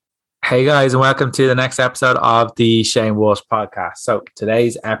Hey guys, and welcome to the next episode of the Shane Walsh podcast. So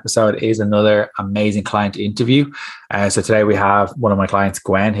today's episode is another amazing client interview. So today we have one of my clients,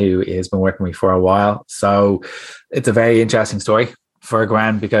 Gwen, who has been working with me for a while. So it's a very interesting story for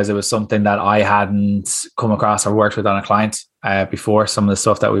Gwen because it was something that I hadn't come across or worked with on a client before, some of the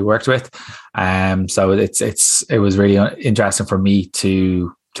stuff that we worked with. So it was really interesting for me to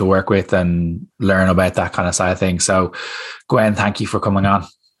work with and learn about that kind of side of things. So Gwen, thank you for coming on.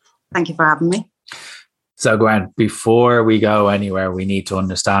 Thank you for having me. So Gwen, before we go anywhere, we need to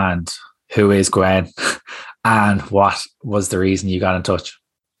understand who is Gwen and what was the reason you got in touch?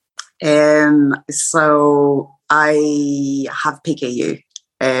 So I have PKU.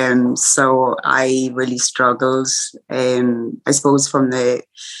 So I really struggled.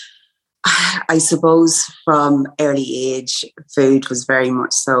 I suppose from early age, food was very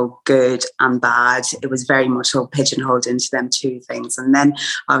much so good and bad. It was very much so pigeonholed into them two things. And then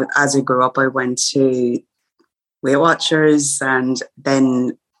as I grew up, I went to Weight Watchers, and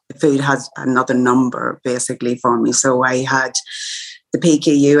then food has another number basically for me. So I had the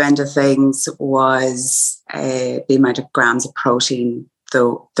PKU end of things was the amount of grams of protein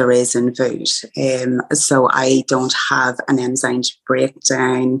though there is in food. So I don't have an enzyme to break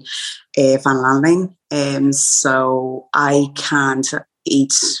down phenylalanine. So I can't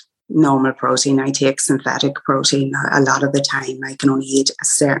eat normal protein. I take synthetic protein a lot of the time. I can only eat a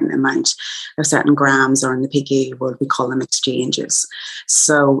certain amount of certain grams, or in the PKU world we call them exchanges.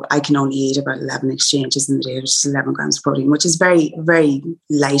 So I can only eat about 11 exchanges in the day, which is 11 grams of protein, which is very, very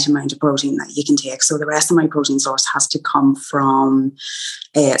light amount of protein that you can take. So the rest of my protein source has to come from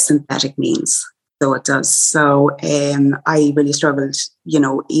synthetic means. So it does. So I really struggled,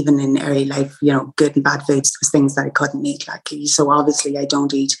 even in early life, good and bad foods was things that I couldn't eat. So obviously I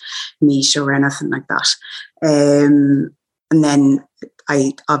don't eat meat or anything like that. And then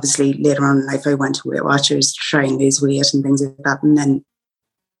I obviously later on in life, I went to Weight Watchers to try and lose weight and things like that. And then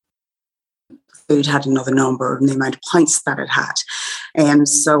food had another number and the amount of points that it had. And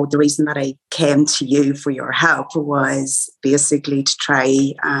so the reason that I came to you for your help was basically to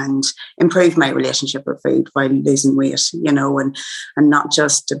try and improve my relationship with food while losing weight, and not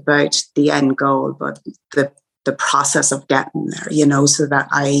just about the end goal, but the process of getting there, so that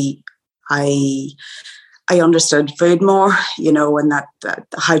I understood food more, and that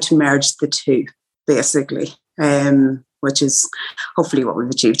how to merge the two, basically. Which is hopefully what we've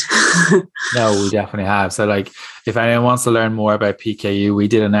achieved. No, we definitely have. So if anyone wants to learn more about PKU, we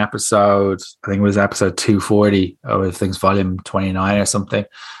did an episode, I think it was episode 240 of things volume 29 or something.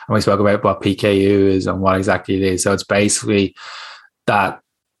 And we spoke about what PKU is and what exactly it is. So it's basically that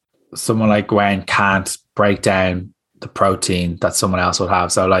someone like Gwen can't break down the protein that someone else would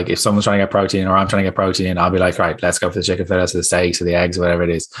have. So if someone's trying to get protein or I'm trying to get protein, I'll be like, right, let's go for the chicken fillets or the steaks or the eggs or whatever it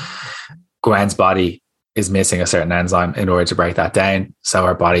is. Gwen's body is missing a certain enzyme in order to break that down. So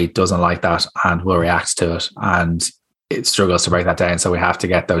our body doesn't like that and will react to it, and it struggles to break that down. So we have to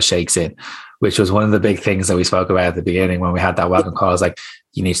get those shakes in, which was one of the big things that we spoke about at the beginning when we had that welcome call. I was like,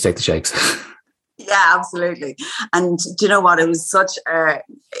 you need to take the shakes. Yeah, absolutely. And do you know what? It was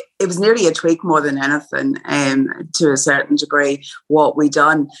it was nearly a tweak more than anything, to a certain degree, what we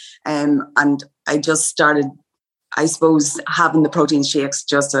done. And I just started, I suppose, having the protein shakes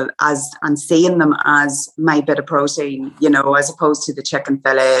just as and seeing them as my bit of protein, as opposed to the chicken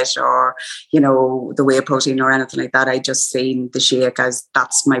fillet or, the whey protein or anything like that. I just seen the shake as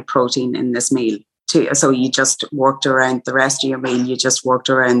that's my protein in this meal too. So you just worked around the rest of your meal. You just worked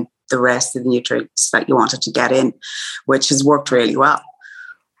around the rest of the nutrients that you wanted to get in, which has worked really well.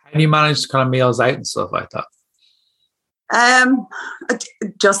 How do you manage kind of meals out and stuff like that?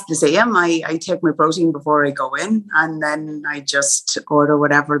 Just the same. I take my protein before I go in, and then I just order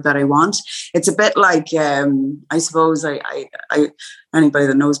whatever that I want. It's a bit like, I suppose, I anybody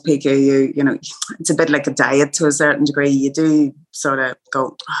that knows PKU, it's a bit like a diet to a certain degree. You do sort of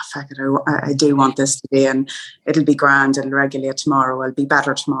go, oh, fuck it, I do want this today, and it'll be grand, it'll regulate tomorrow, I'll be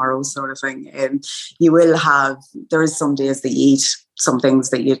better tomorrow, sort of thing. There is some days that you eat some things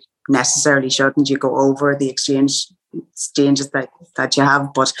that you necessarily shouldn't. You go over the exchanges that you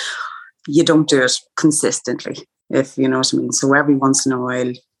have, but you don't do it consistently, if you know what I mean. So every once in a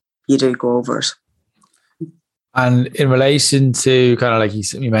while you do go over it. And in relation to kind of like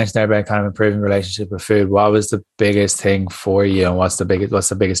you mentioned there about kind of improving relationship with food, what was the biggest thing for you, and what's the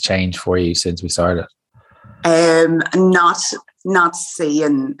biggest change for you since we started? Not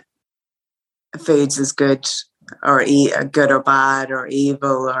seeing foods as good or good or bad or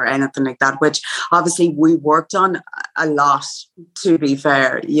evil or anything like that, which obviously we worked on a lot, to be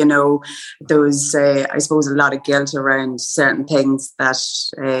fair. You know, there was, I suppose, a lot of guilt around certain things that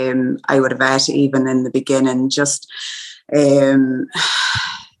I would have ate even in the beginning. Just,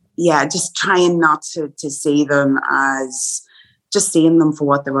 just trying not to see them as, just seeing them for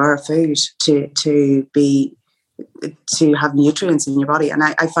what they were, food, to have nutrients in your body. And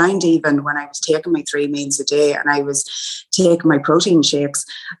I find even when I was taking my 3 meals a day and I was taking my protein shakes,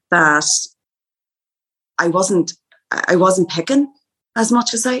 that I wasn't picking as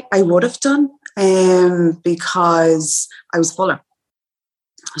much as I would have done, because I was fuller.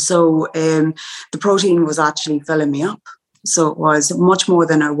 So the protein was actually filling me up. So it was much more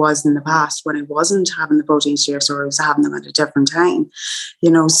than I was in the past when I wasn't having the protein shakes, or I was having them at a different time,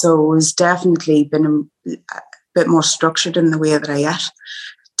 you know. So it was definitely been a bit more structured in the way that I ate.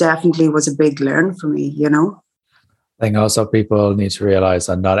 Definitely was a big learn for me, you know. I think also people need to realize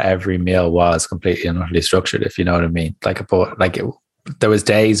that not every meal was completely and utterly structured, if you know what I mean. There was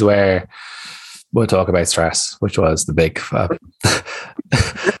days where we'll talk about stress, which was the big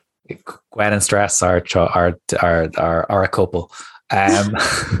Gwen and stress are a couple.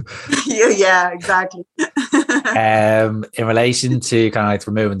 Yeah, exactly. In relation to kind of like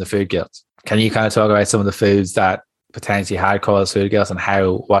removing the food guilt, can you kind of talk about some of the foods that potentially had caused food guilt and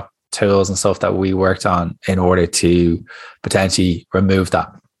what tools and stuff that we worked on in order to potentially remove that?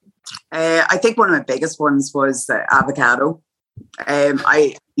 I think one of my biggest ones was avocado.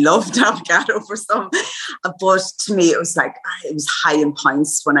 I loved avocado for some, but to me it was high in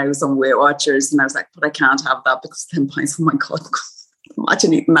points when I was on Weight Watchers, and I was like, but I can't have that because 10 points, oh my God,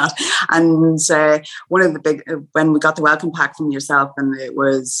 imagine eating that. And one of the big, when we got the welcome pack from yourself, and it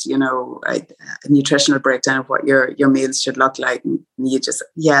was, you know, a nutritional breakdown of what your meals should look like, and you just,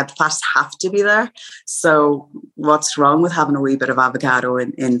 the fats have to be there. So what's wrong with having a wee bit of avocado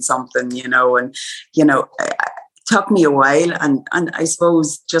in something, you know? And, you know, it took me a while, and I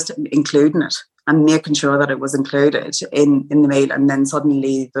suppose just including it and making sure that it was included in the meal, and then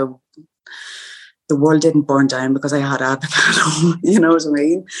suddenly the world didn't burn down because I had avocado, you know what I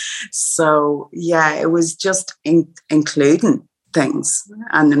mean? So, yeah, it was just including things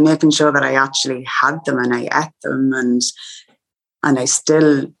and making sure that I actually had them and I ate them, and I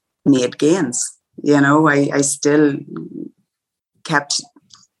still made gains. You know, I still kept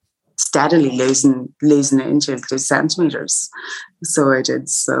steadily losing inches to centimeters. So I did.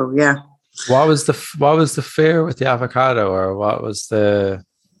 So, yeah. What was the fear with the avocado, or what was the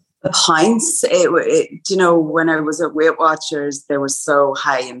pints? You know, when I was at Weight Watchers, they were so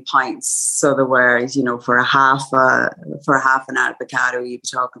high in pints. So there were, you know, for a half an avocado, you'd be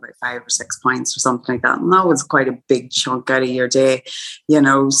talking about 5 or 6 pints or something like that. And that was quite a big chunk out of your day, you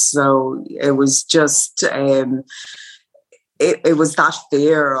know. So it was just, it was that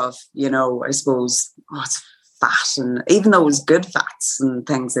fear of, you know, I suppose, it's fat, and even though it was good fats and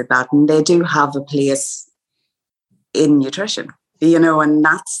things like that, and they do have a place in nutrition, you know, and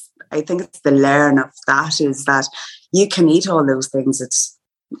I think it's the learn of that, is that you can eat all those things. It's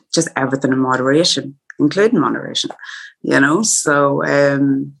just everything in moderation, including moderation, you know. So,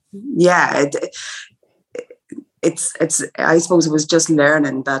 it's I suppose it was just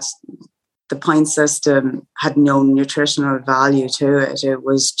learning that the point system had no nutritional value to it. It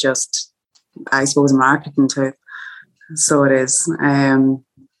was just, I suppose, marketing to it. So it is.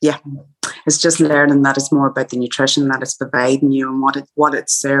 It's just learning that it's more about the nutrition that it's providing you and what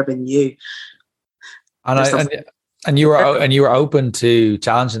it's serving you. And you were open to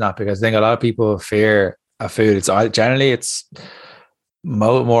challenging that, because I think a lot of people fear a food. It's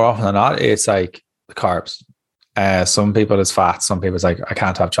more often than not, it's like the carbs. Some people it's fat. Some people it's like, I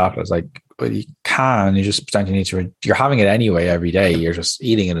can't have chocolate. It's like, well, you can. You just potentially need to. You're having it anyway every day. You're just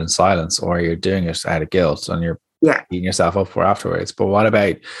eating it in silence, or you're doing it out of guilt, and you're beating yourself up for afterwards. But what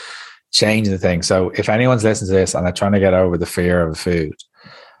about changing the thing? So if anyone's listening to this and they're trying to get over the fear of food,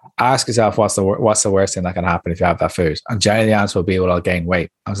 ask yourself, what's the worst thing that can happen if you have that food? And generally the answer will be, well, I'll gain weight.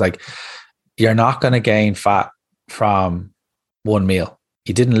 I was like, you're not going to gain fat from one meal.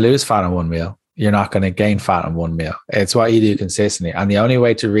 You didn't lose fat in one meal. You're not going to gain fat in one meal. It's what you do consistently. And the only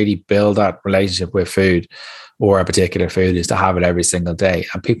way to really build that relationship with food, or a particular food, is to have it every single day.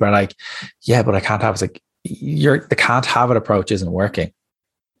 And people are like, yeah, but I can't have it. It's like, the can't have it approach isn't working.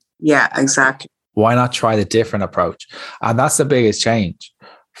 Yeah, exactly. Why not try the different approach? And that's the biggest change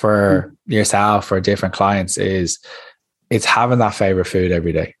for yourself or different clients, is it's having that favorite food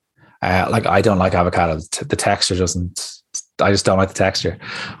every day. Like, I don't like avocado. The texture I just don't like the texture.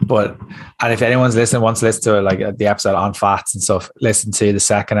 But and if anyone's listening, wants to listen to it, like the episode on fats and stuff, listen to the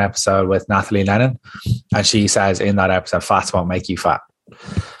second episode with Natalie Lennon, and she says in that episode, fats won't make you fat.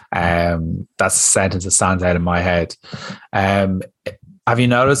 That's a sentence that stands out in my head. Have you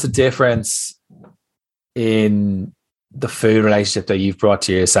noticed a difference in the food relationship that you've brought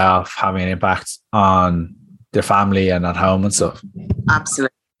to yourself having an impact on the family and at home and stuff?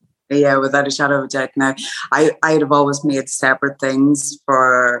 Absolutely. Yeah, without a shadow of a doubt. Now, I'd have always made separate things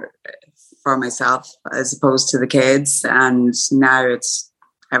for myself as opposed to the kids, and now it's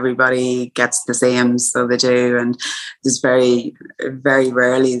everybody gets the same, so they do. And there's very, very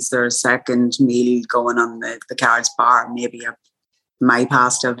rarely is there a second meal going on the cards bar. Maybe my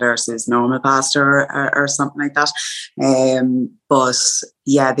pasta versus normal pasta or something like that. But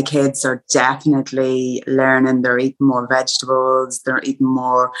yeah, the kids are definitely learning. They're eating more vegetables, they're eating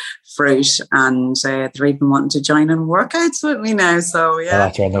more fruit, and they're even wanting to join in workouts with me now. So yeah.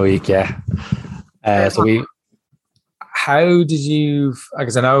 Well, during the week, yeah. How did you,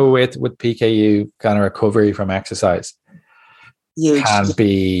 because I know with PKU, kind of recovery from exercise can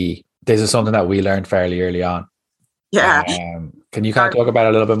be, this is something that we learned fairly early on. Yeah. Can you kind of talk about it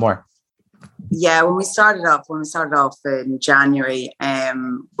a little bit more? Yeah, when we started off in January,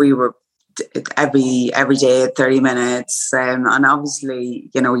 we were every day 30 minutes, and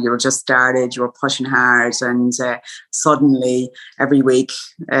obviously, you know, you were just started, you were pushing hard, and suddenly every week,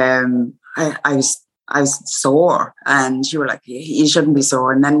 I was sore, and you were like, you shouldn't be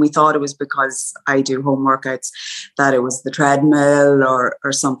sore. And then we thought it was because I do home workouts, that it was the treadmill or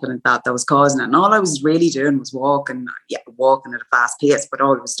something like that was causing it. And all I was really doing was walking at a fast pace, but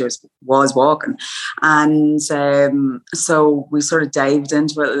all I was doing was walking. And so we sort of dived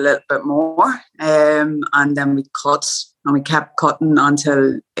into it a little bit more, and then we cut. And we kept cutting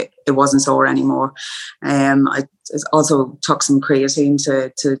until it wasn't sore anymore. I also took some creatine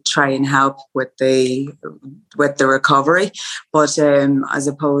to try and help with the recovery, but as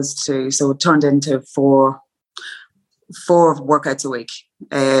opposed to, so it turned into four workouts a week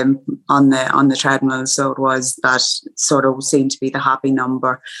on the treadmill. So it was, that sort of seemed to be the happy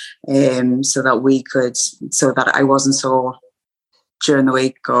number, so that I wasn't sore during the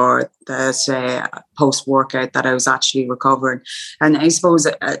week, or that post workout, that I was actually recovering. And I suppose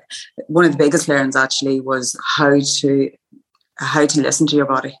one of the biggest learns actually was how to listen to your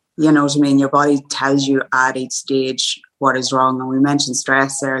body. You know what I mean? Your body tells you at each stage what is wrong. And we mentioned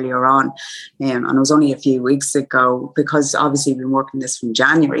stress earlier on, and it was only a few weeks ago, because obviously we've been working this from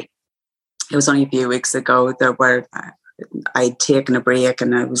January. It was only a few weeks ago that where I'd taken a break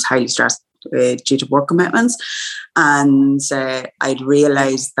and I was highly stressed due to work commitments, and I'd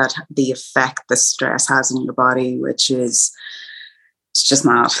realised that the effect the stress has on your body, which is, it's just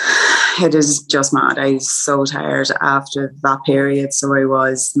mad. It is just mad. I was so tired after that period. So I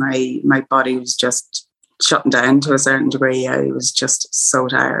was, my body was just shutting down to a certain degree. I was just so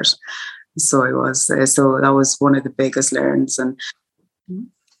tired. So I was. So that was one of the biggest learns. And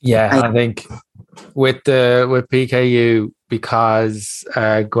yeah, I think with PKU, because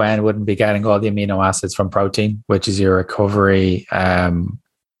Gwen wouldn't be getting all the amino acids from protein, which is your recovery kind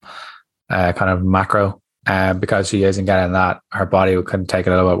of macro, because she isn't getting that, her body couldn't take a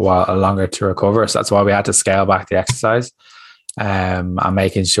little bit longer to recover. So that's why we had to scale back the exercise, and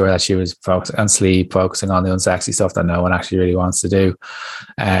making sure that she was focusing on sleep, focusing on the unsexy stuff that no one actually really wants to do,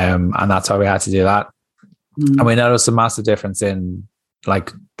 and that's why we had to do that. And we noticed a massive difference in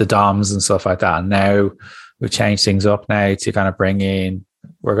like the DOMs and stuff like that. And now we've changed things up now to kind of bring in,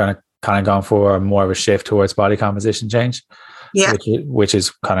 we're going to kind of go for more of a shift towards body composition change, which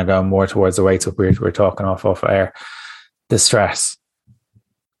is kind of going more towards the weights up we're talking off air. The stress.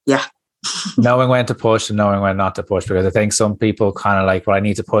 Yeah. Knowing when to push and knowing when not to push, because I think some people kind of like, well, I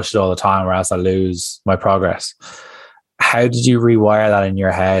need to push it all the time or else I lose my progress. How did you rewire that in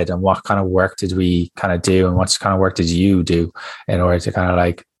your head, and what kind of work did we kind of do, and what kind of work did you do in order to kind of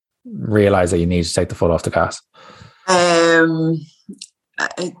like realize that you need to take the foot off the gas? You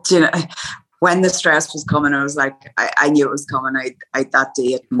know, when the stress was coming, I was like, I knew it was coming. I that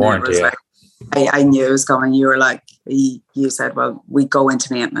day, I knew it was coming. You were like, you said, well, we go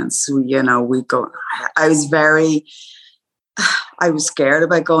into maintenance. You know, we go. I was scared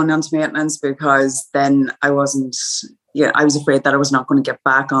about going into maintenance, because then I wasn't. Yeah, I was afraid that I was not going to get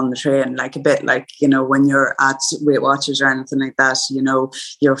back on the train. Like a bit like, you know, when you're at Weight Watchers or anything like that, you know,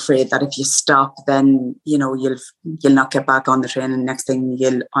 you're afraid that if you stop, then, you know, you'll not get back on the train, and next thing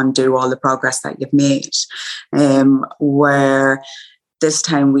you'll undo all the progress that you've made. Where this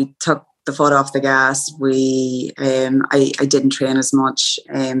time we took the foot off the gas. I didn't train as much,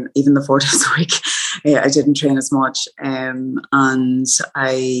 even the 4 days a week. I didn't train as much, and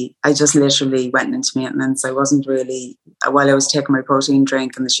I just literally went into maintenance. I wasn't really, while I was taking my protein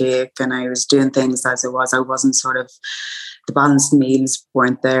drink and the shake, and I was doing things as it was. I wasn't sort of, the balanced meals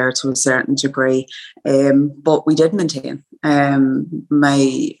weren't there to a certain degree, but we did maintain.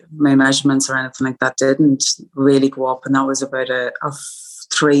 My measurements or anything like that didn't really go up, and that was about a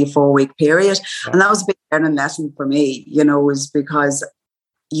 3-4 week period. Yeah. And that was a big learning lesson for me, was because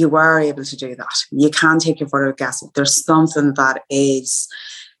you were able to do that. You can take your foot off the gas. If there's something that is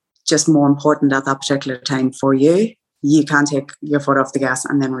just more important at that particular time for you, you can take your foot off the gas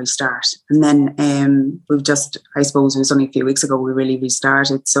and then restart. And then we've just, I suppose it was only a few weeks ago, we really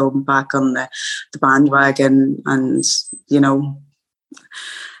restarted. So I'm back on the bandwagon and,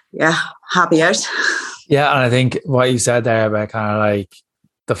 happy out. Yeah, and I think what you said there about kind of like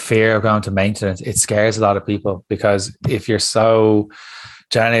the fear of going to maintenance, it scares a lot of people, because if you're so,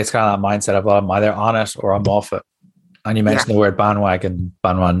 generally it's kind of that mindset of, well, I'm either on it or I'm off it. And you mentioned the word bandwagon.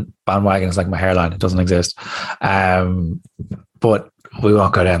 Bandwagon is like my hairline. It doesn't exist. But we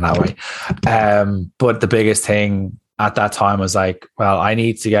won't go down that way. But the biggest thing at that time was like, well, I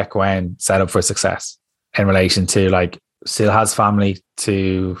need to get Gwen set up for success in relation to, like, still has family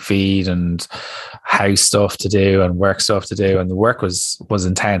to feed and house stuff to do and work stuff to do. And the work was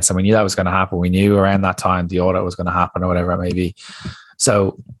intense. And we knew that was going to happen. We knew around that time the audit was going to happen or whatever it may be.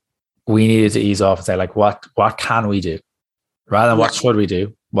 So we needed to ease off and say, like, what can we do? Rather than what should we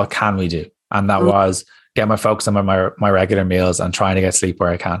do, what can we do? And that was get my focus on my regular meals and trying to get sleep where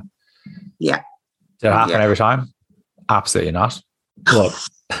I can. Yeah. Did it happen every time? Absolutely not.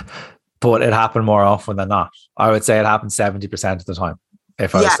 But it happened more often than not. I would say it happened 70% of the time.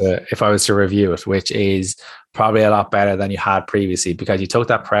 If I was to review it, which is probably a lot better than you had previously, because you took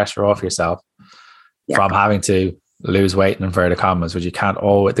that pressure off yourself from having to lose weight in inverted commas, which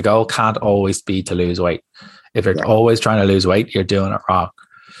the goal can't always be to lose weight. If you're always trying to lose weight, you're doing it wrong.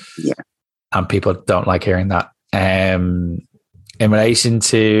 Yeah. And people don't like hearing that. In relation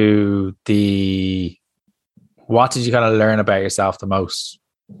to what did you kind of learn about yourself the most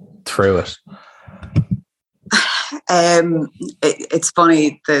through it? It's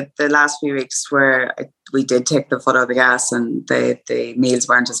funny that the last few weeks where we did take the foot off the gas and the meals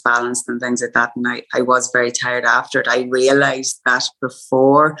weren't as balanced and things like that, and I was very tired after it. I realised that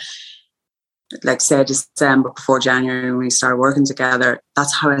before, like say December, before January, when we started working together,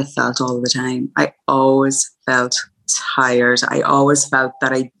 that's how I felt all the time. I always felt tired. I always felt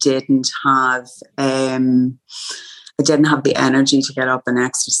that I didn't have the energy to get up and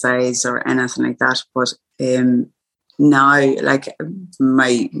exercise or anything like that. But now, like,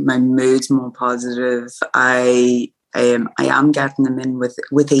 my mood's more positive. I am getting them in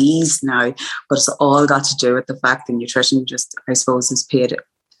with ease now, but it's all got to do with the fact that nutrition just, I suppose, has played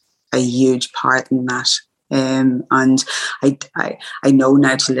a huge part in that. And I know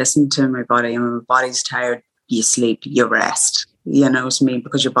now to listen to my body. And when my body's tired, you sleep, you rest. You know what I mean?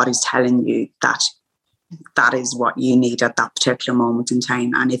 Because your body's telling you that is what you need at that particular moment in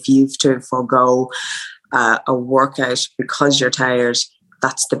time. And if you've to forego a workout because you're tired,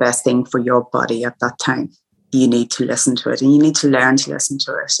 that's the best thing for your body at that time. You need to listen to it, and you need to learn to listen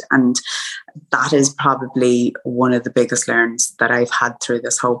to it. And that is probably one of the biggest learns that I've had through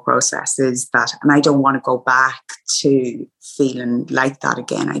this whole process, is that, and I don't want to go back to feeling like that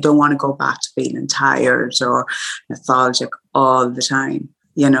again. I don't want to go back to feeling tired or lethargic all the time.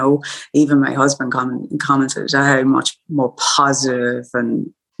 You know, even my husband commented how much more positive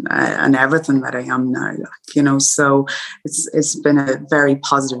and everything that I am now. Like, you know, so it's been a very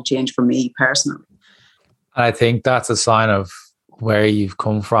positive change for me personally. And I think that's a sign of where you've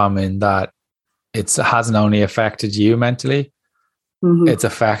come from, in that it hasn't only affected you mentally, it's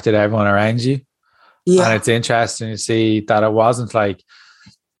affected everyone around you. Yeah. And it's interesting to see that it wasn't like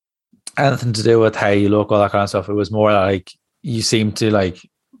anything to do with how you look, all that kind of stuff. It was more like you seem to like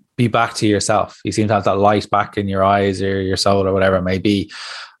be back to yourself. You seem to have that light back in your eyes or your soul or whatever it may be.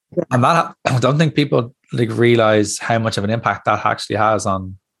 Yeah. And that, I don't think people like realize how much of an impact that actually has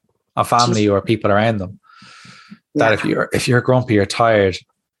on a family or people around them. Yeah. That if you're grumpy or tired,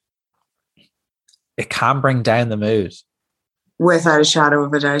 it can bring down the mood. Without a shadow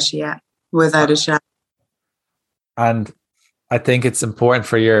of a doubt, yeah. Without a shadow. And I think it's important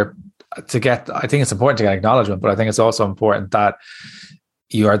to get acknowledgement, but I think it's also important that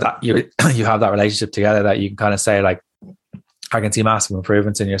you have that relationship together, that you can kind of say, like, I can see massive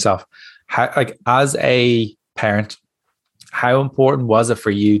improvements in yourself. How, like, as a parent, how important was it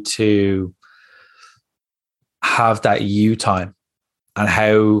for you to have that you time, and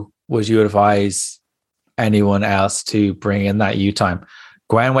how would you advise anyone else to bring in that you time?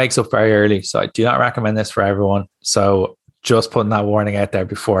 Gwen wakes up very early, so I do not recommend this for everyone. So just putting that warning out there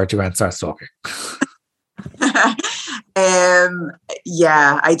before Gwen starts talking.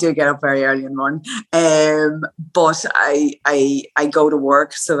 Yeah, I do get up very early in the morning. But I go to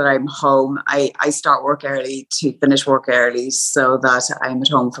work so that I'm home. I start work early to finish work early so that I'm at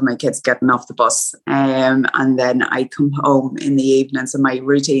home for my kids getting off the bus. And then I come home in the evening. So my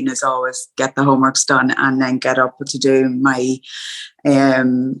routine is always get the homeworks done and then get up to do my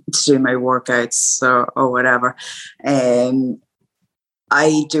workouts or whatever.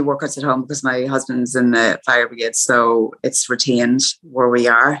 I do workouts at home because my husband's in the fire brigade, so it's retained where we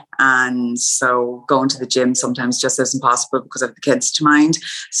are. And so going to the gym sometimes just isn't possible because I have the kids to mind.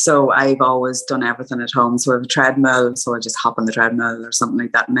 So I've always done everything at home. So I have a treadmill, so I just hop on the treadmill or something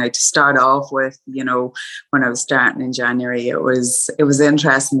like that. Now, to start off with, when I was starting in January, it was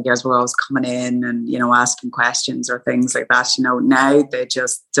interesting. Guys were always coming in and, asking questions or things like that. Now they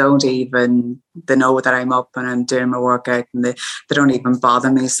just don't even, they know that I'm up and I'm doing my workout, and they don't even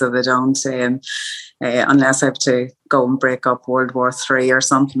bother me, so they don't unless I have to go and break up World War III or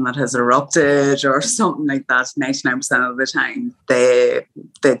something that has erupted or something like that. 99% of the time they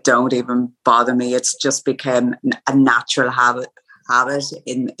don't even bother me. It's just become a natural habit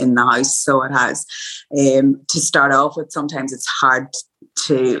in the house. So it has. To start off with, sometimes it's hard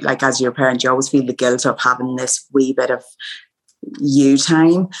to, like, as your parent, you always feel the guilt of having this wee bit of you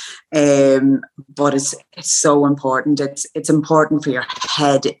time, but it's so important. It's important for your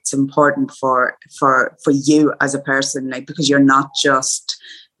head. It's important for you as a person, like, because you're not just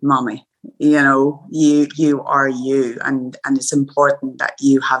mommy. You are you, and it's important that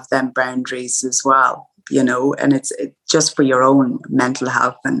you have them boundaries as well. And it's just for your own mental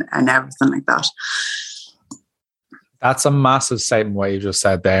health and everything like that. That's a massive statement what you just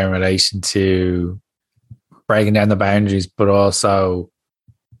said there in relation to breaking down the boundaries, but also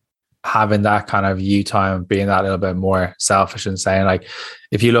having that kind of you time, being that little bit more selfish and saying, like,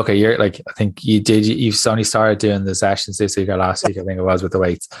 if you look at I think you've only started doing the sessions this week or last week, I think it was, with the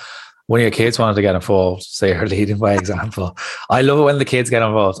weights. One of your kids wanted to get involved, so you're leading by example. I love it when the kids get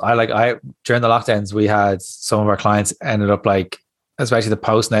involved. During the lockdowns, we had some of our clients ended up, like, especially the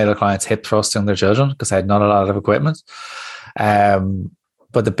postnatal clients, hip thrusting their children because they had not a lot of equipment.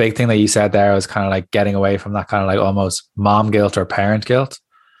 But the big thing that you said there was kind of like getting away from that kind of like almost mom guilt or parent guilt.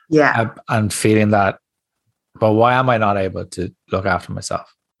 Yeah. And feeling that, but why am I not able to look after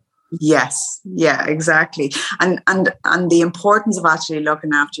myself? Yes. Yeah, exactly. And the importance of actually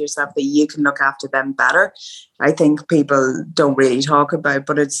looking after yourself, that you can look after them better, I think people don't really talk about,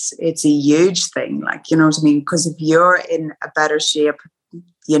 but it's a huge thing. Like, you know what I mean? Because if you're in a better shape,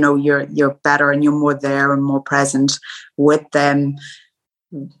 you're better and you're more there and more present with them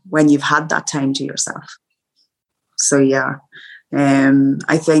when you've had that time to yourself. So yeah,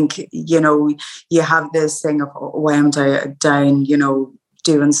 I think, you have this thing of, why am I down,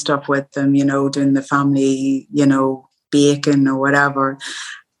 doing stuff with them, doing the family, baking or whatever,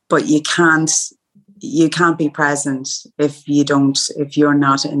 but you can't be present if you're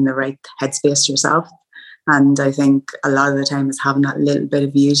not in the right headspace yourself. And I think a lot of the time is having that little bit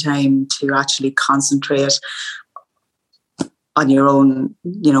of you time to actually concentrate on your own,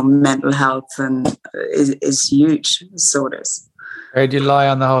 mental health, and is huge. So it is. Or do you lie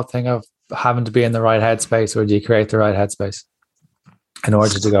on the whole thing of having to be in the right headspace, or do you create the right headspace in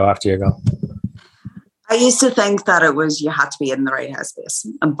order to go after your goal? I used to think that it was you had to be in the right headspace,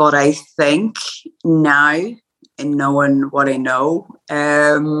 but I think now, in knowing what I know,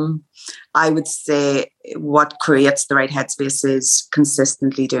 I would say what creates the right headspace is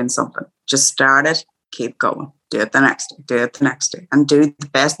consistently doing something. Just start it, keep going. Do it the next day, do it the next day, and do the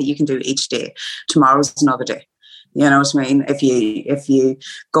best that you can do each day. Tomorrow's another day. You know what I mean? If you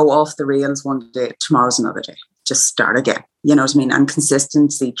go off the rails one day, tomorrow's another day. Just start again. You know what I mean? And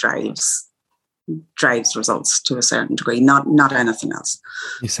consistency drives results to a certain degree, not anything else.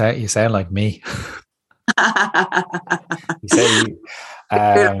 You sound like me. You say,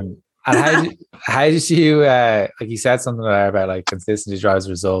 and how did you like you said something there about like consistency drives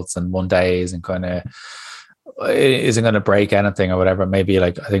results, and one day isn't going to break anything or whatever. Maybe,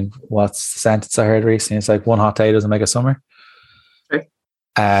 like, I think, what's the sentence I heard recently? It's like, one hot day doesn't make a summer. True.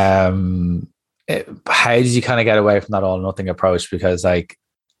 How did you kind of get away from that all nothing approach? Because, like,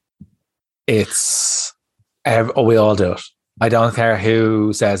 we all do it. I don't care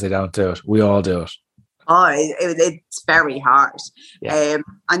who says they don't do it. We all do it. Oh, it's very hard. Yeah.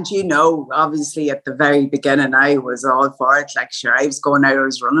 And obviously at the very beginning, I was all for it. Like, sure, I was going out, I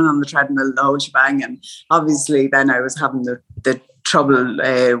was running on the treadmill, the whole shebang. And obviously then I was having the trouble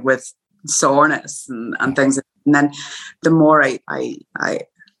with soreness and things. And then the more I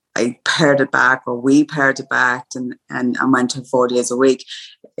pared it back, or we pared it back, and went to 4 days a week,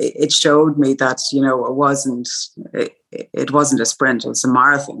 it showed me that, you know, it wasn't a sprint, it was a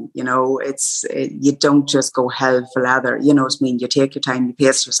marathon. You know, you don't just go hell for leather, you know what I mean? You take your time, you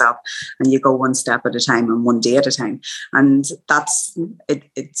pace yourself, and you go one step at a time and one day at a time. And that's it.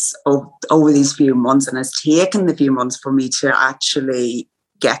 It's over these few months, and it's taken the few months for me to actually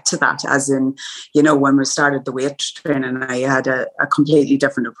get to that. As in, you know, when we started the weight training, I had a completely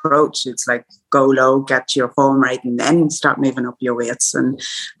different approach. It's like, go low, get your form right, and then start moving up your weights, and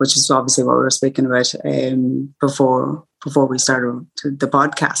which is obviously what we were speaking about before we started the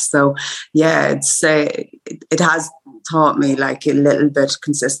podcast. So yeah, it has taught me, like, a little bit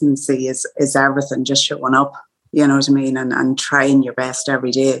consistency is everything. Just showing up, you know what I mean, and trying your best every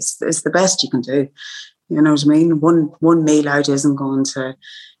day is the best you can do. You know what I mean? One meal out isn't going to,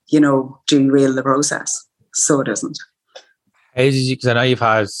 you know, derail the process. So it isn't. How did you, because I know you've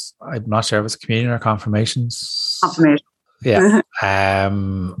had, I'm not sure if it's communion or confirmations. Confirmation. Yeah.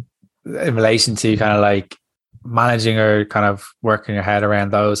 In relation to kind of like managing or kind of working your head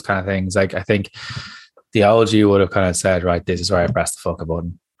around those kind of things, like, I think the old you would have kind of said, right, this is where I press the fuck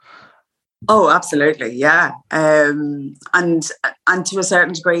button. Oh, absolutely, yeah. And to a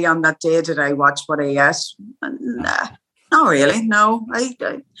certain degree, on that day, did I watch what I ate? Nah, not really. No,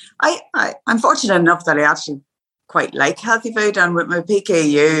 I'm fortunate enough that I actually quite like healthy food, and with my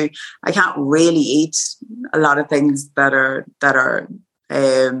PKU, I can't really eat a lot of things that are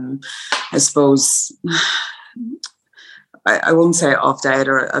I suppose. I won't say off diet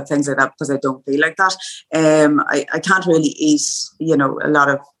or things like that, because I don't feel like that. I can't really eat, you know, a lot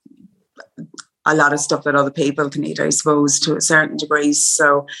of stuff that other people can eat, I suppose, to a certain degree.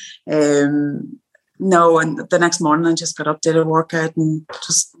 So, no, and the next morning I just got up, did a workout, and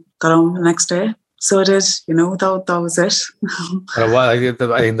just got on the next day. So I did, you know, that was it. But I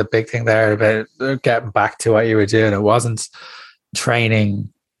think the big thing there about getting back to what you were doing, it wasn't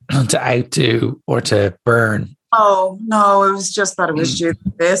training to outdo or to burn. Oh, no, it was just that it was due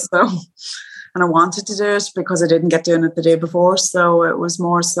this, so, and I wanted to do it because I didn't get doing it the day before. So it was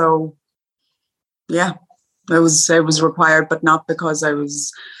more so, yeah, it was required, but not because I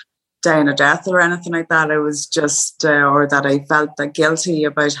was dying of death or anything like that. It was just, or that I felt that guilty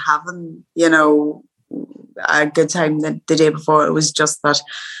about having, you know, a good time the day before. It was just that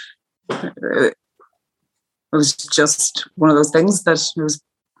it was just one of those things that it was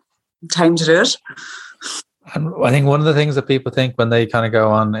time to do it. And I think one of the things that people think when they kind of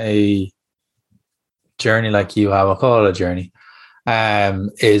go on a journey like you have, I'll call it a journey,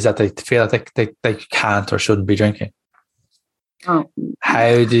 is that they feel like they can't or shouldn't be drinking. Oh.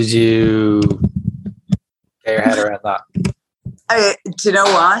 How did you get your head around that? Do you know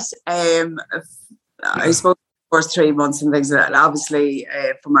what? I suppose the first 3 months and things like that, obviously,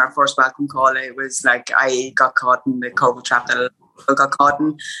 from our first welcome call, it was like I got caught in the COVID trap that I got caught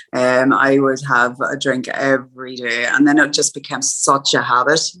in. I would have a drink every day, and then it just became such a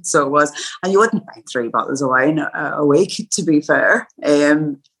habit. So it was, and you wouldn't buy 3 bottles of wine a week, to be fair.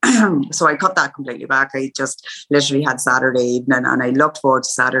 So I cut that completely back. I just literally had Saturday evening, and I looked forward to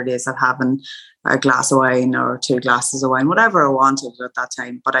Saturdays of having a glass of wine or 2 glasses of wine, whatever I wanted at that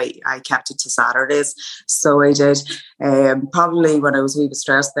time. But I kept it to Saturdays. So I did. Probably when I was a wee bit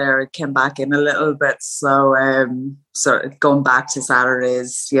stressed there, it came back in a little bit. So going back to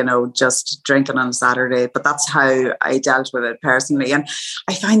Saturdays, you know, just drinking on a Saturday. But that's how I dealt with it personally. And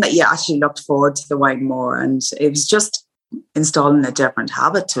I find that you actually looked forward to the wine more. And it was just installing a different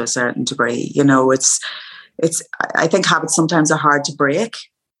habit to a certain degree. You know, it's I think habits sometimes are hard to break.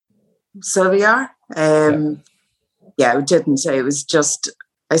 So they are. Yeah, it didn't. It was just,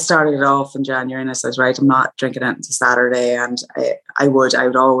 I started it off in January, and I said, right, I'm not drinking it until Saturday. And I would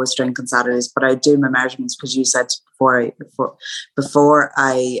always drink on Saturdays, but I do my measurements, because you said before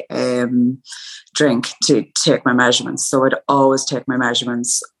I drink to take my measurements. So I'd always take my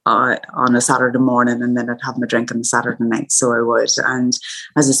measurements on a Saturday morning, and then I'd have my drink on the Saturday night. So I would. And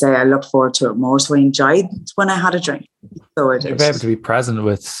as I say, I look forward to it more. So I enjoyed when I had a drink. So you're able to be present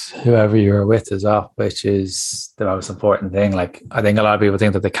with whoever you're with as well, which is the most important thing. Like, I think a lot of people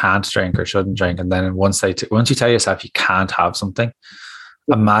think that they can't drink or shouldn't drink, and then once you tell yourself you can't have something,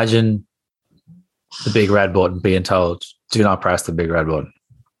 imagine the big red button being told, do not press the big red button.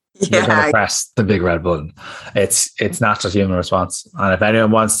 Yeah. You're going to press the big red button. It's natural human response. And if anyone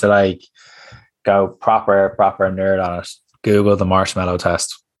wants to like go proper nerd on it, Google the marshmallow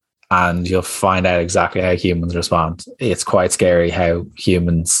test. and you'll find out exactly how humans respond. It's quite scary how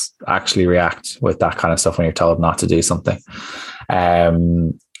humans actually react with that kind of stuff when you're told not to do something.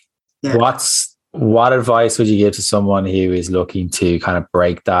 What advice would you give to someone who is looking to kind of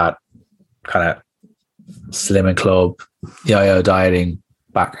break that kind of slim and club yo-yo dieting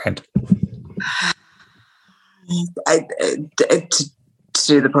background? To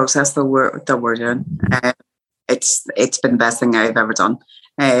do the process that we're doing, it's been the best thing I've ever done.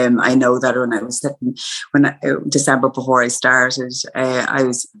 I know that December before I started, I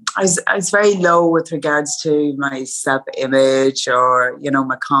was very low with regards to my self-image or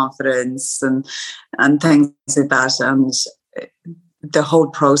my confidence and things like that. And the whole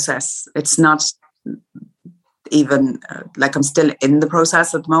process, it's not even like I'm still in the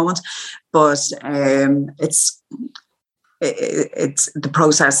process at the moment, but it's the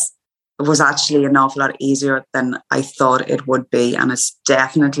process was actually an awful lot easier than I thought it would be, and it's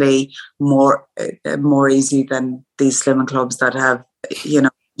definitely more easy than these slimming clubs that have,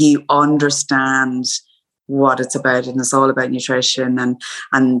 you understand what it's about, and it's all about nutrition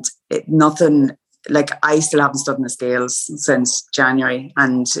and nothing. Like, I still haven't stood in the scales since January,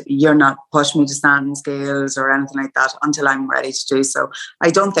 and you're not pushing me to stand in scales or anything like that until I'm ready to do so. I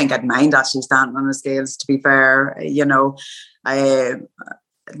don't think I'd mind actually standing on the scales, to be fair,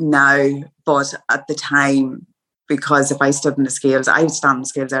 now, but at the time, because if I stood in the scales, I would stand in the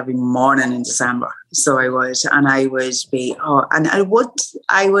scales every morning in December. So I would, and I would be, I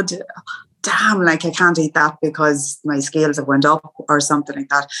would, damn, like, I can't eat that because my scales have went up or something like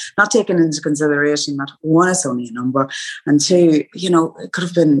that. Not taking into consideration that, one, it's only a number, and two, it could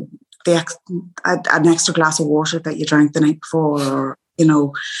have been an extra glass of water that you drank the night before, or,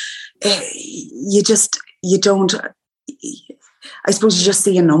 you don't, I suppose you just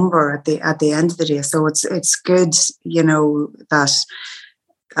see a number at the end of the day. So it's good, that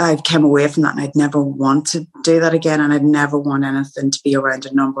I've come away from that, and I'd never want to do that again, and I'd never want anything to be around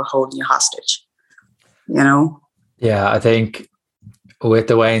a number holding you hostage. Yeah, I think with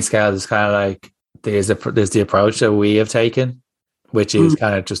the weighing scales, it's kind of like there's the approach that we have taken, which is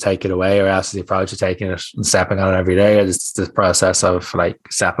kind of just take it away, or else the approach of taking it and stepping on it every day. It's the process of like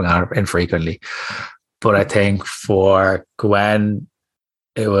stepping on it infrequently. But I think for Gwen,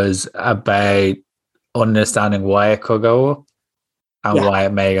 it was about understanding why it could go up and why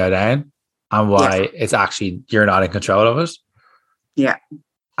it may go down, and why it's actually, you're not in control of it. Yeah.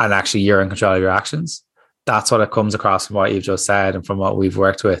 And actually you're in control of your actions. That's what it comes across from what you've just said and from what we've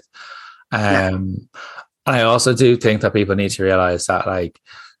worked with. And I also do think that people need to realize that, like,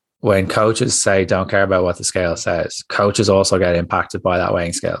 when coaches say don't care about what the scale says, coaches also get impacted by that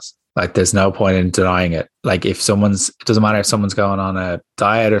weighing scales. Like, there's no point in denying it. Like, it doesn't matter if someone's going on a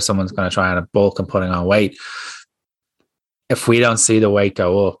diet or someone's going to try on a bulk and putting on weight. If we don't see the weight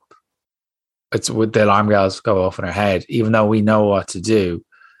go up, it's with the alarm bells go off in our head, even though we know what to do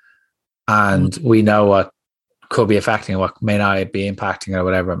and we know what could be affecting, what may not be impacting, or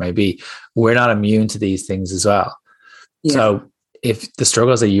whatever it may be. We're not immune to these things as well. Yeah. So if the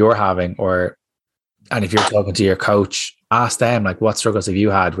struggles that you're having, and if you're talking to your coach, ask them, like, what struggles have you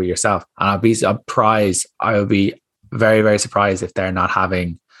had with yourself? And I would be very, very surprised if they're not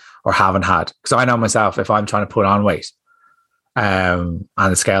having or haven't had. Because I know myself, if I'm trying to put on weight, and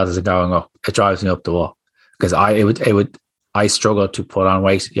the scales isn't going up, it drives me up the wall, because I struggle to put on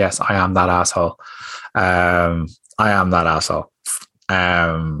weight. Yes, I am that asshole. So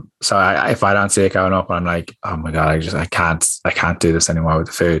if I don't see it going up, and I'm like, oh my God, I can't do this anymore with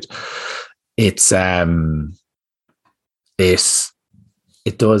the food. It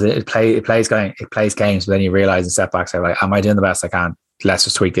plays games, but then you realize in setbacks, like, am I doing the best I can? Let's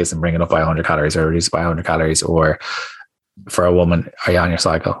just tweak this and bring it up by 100 calories or reduce it by 100 calories. Or for a woman, are you on your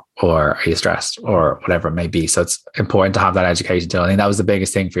cycle, or are you stressed, or whatever it may be? So it's important to have that education too. I think that was the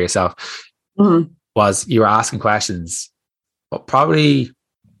biggest thing for yourself, was you were asking questions, but probably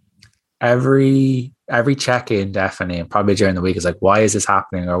every check-in, definitely, and probably during the week, is like, why is this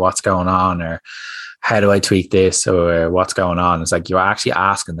happening, or what's going on, or how do I tweak this, or what's going on? It's like you're actually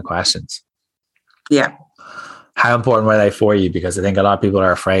asking the questions. Yeah. How important were they for you? Because I think a lot of people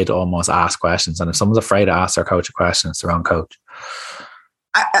are afraid to almost ask questions, and if someone's afraid to ask their coach a question, it's the wrong coach.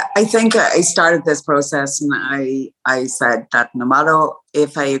 I think I started this process, and I said that no matter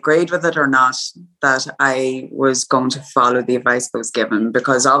if I agreed with it or not, that I was going to follow the advice that was given,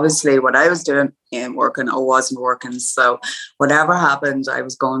 because obviously what I was doing ain't working or wasn't working. So whatever happened, I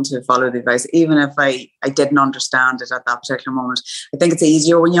was going to follow the advice, even if I didn't understand it at that particular moment. I think it's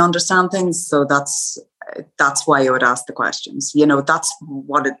easier when you understand things. So that's why I would ask the questions. That's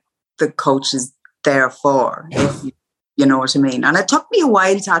what the coach is there for. If you You know what I mean? And it took me a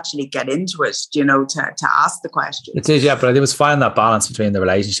while to actually get into it, you know, to ask the question. It is, yeah, but it was finding that balance between the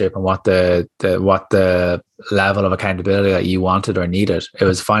relationship and what the level of accountability that you wanted or needed. It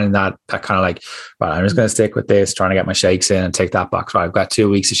was finding that kind of like, right, I'm just going to stick with this, trying to get my shakes in and take that box. Right, I've got 2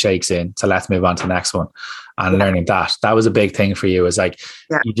 weeks of shakes in, so let's move on to the next one. And learning that was a big thing for you. Is like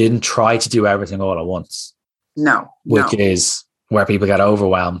you didn't try to do everything all at once. No, which is where people get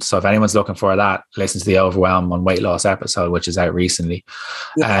overwhelmed. So if anyone's looking for that, listen to the Overwhelm on Weight Loss episode, which is out recently.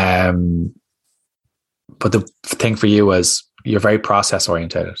 Yeah. But the thing for you was you're very process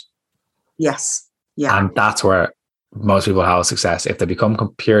orientated. Yes. Yeah. And that's where most people have success. If they become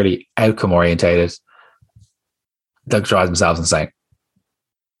purely outcome orientated, they'll drive themselves insane.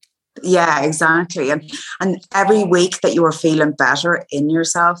 Yeah, exactly. And every week that you were feeling better in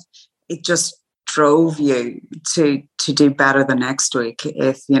yourself, it just drove you to do better the next week,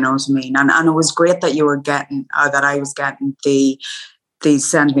 if you know what I mean. And it was great that you were getting, that I was getting the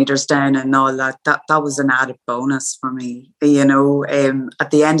centimeters down and all that. That was an added bonus for me, you know.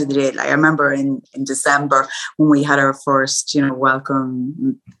 At the end of the day, like I remember in December when we had our first, you know,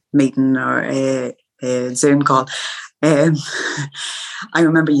 welcome meeting or a Zoom call. I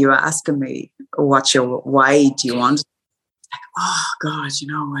remember you asking me, why do you want it? Like, oh God, you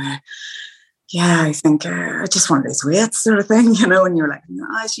know, yeah, I think I just want to lose weight sort of thing, you know. And you're like, no,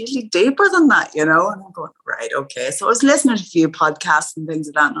 it's usually deeper than that, you know. And I'm going, right, okay. So I was listening to a few podcasts and things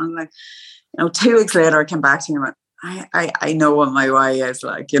like that. And I'm like, you know, 2 weeks later, I came back to you and went, I know what my why is,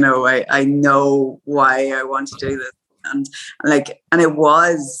 like, you know, I know why I want to do this. And it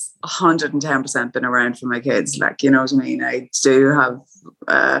was 110% been around for my kids. Like, you know what I mean? I do have,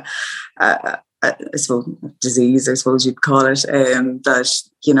 I suppose, disease, I suppose you'd call it, that,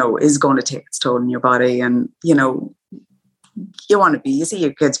 you know, is going to take its toll on your body. And, you know, you see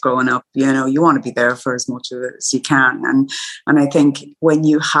your kids growing up, you know, you want to be there for as much of it as you can. And I think when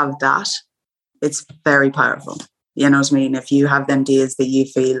you have that, it's very powerful. You know what I mean? If you have them days that you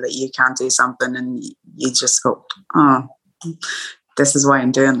feel that you can't do something and you just go, oh, this is why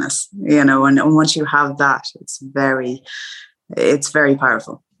I'm doing this, you know, and once you have that, it's very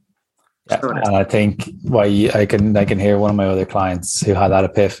powerful. Yeah, and I think I can hear one of my other clients who had that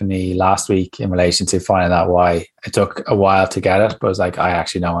epiphany last week in relation to finding that why. It took a while to get it, but it's like, I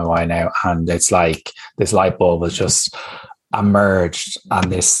actually know my why now. And it's like this light bulb has just emerged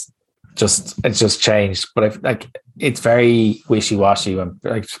and it's just changed. But it's very wishy-washy when,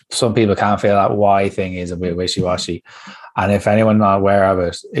 like, some people can't feel that why thing is a bit wishy-washy. And if anyone's not aware of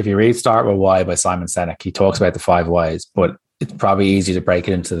it, if you read Start With Why by Simon Sinek, he talks about the 5 whys, but it's probably easy to break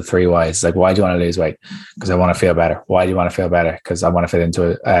it into the 3 whys. It's like, why do you want to lose weight? Because I want to feel better. Why do you want to feel better? Because I want to fit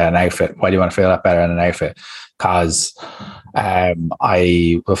into an outfit. Why do you want to feel that better in an outfit? Because I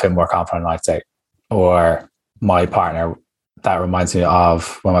will feel more confident on night out. Or my partner, that reminds me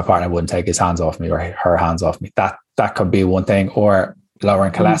of when my partner wouldn't take his hands off me or her hands off me. That could be one thing. Or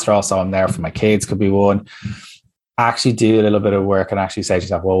lowering cholesterol, so I'm there for my kids, could be one. Actually do a little bit of work and actually say to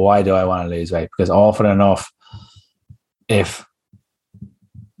yourself, well, why do I want to lose weight? Because often enough, if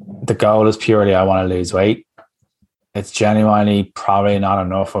the goal is purely I want to lose weight, it's genuinely probably not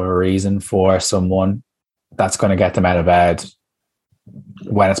enough of a reason for someone that's going to get them out of bed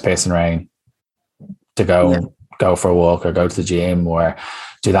when it's pissing rain to go for a walk or go to the gym or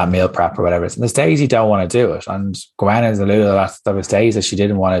do that meal prep or whatever. And there's days you don't want to do it. And Gwen has alluded to that. There was days that she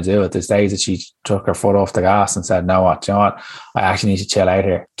didn't want to do it. There's days that she took her foot off the gas and said, no, what, you know what? I actually need to chill out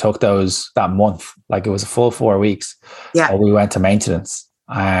here. Took that month, like it was a full 4 weeks. Yeah. We went to maintenance.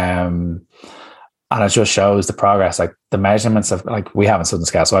 And it just shows the progress. Like the measurements of, like, we haven't stood the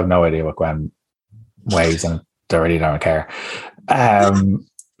scale, so I have no idea what Gwen weighs and they really don't care.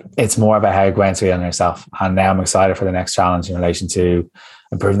 It's more about how Gwen's feeling herself. And now I'm excited for the next challenge in relation to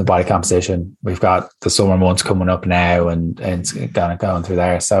improving the body composition. We've got the summer months coming up now and it's kind of going through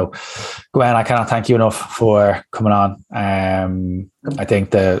there. So Gwen, I cannot thank you enough for coming on. I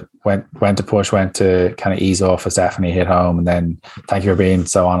think when to push, when to kind of ease off has definitely hit home. And then thank you for being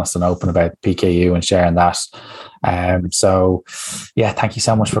so honest and open about PKU and sharing that. So yeah, thank you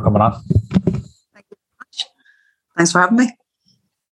so much for coming on. Thank you so much. Thanks for having me.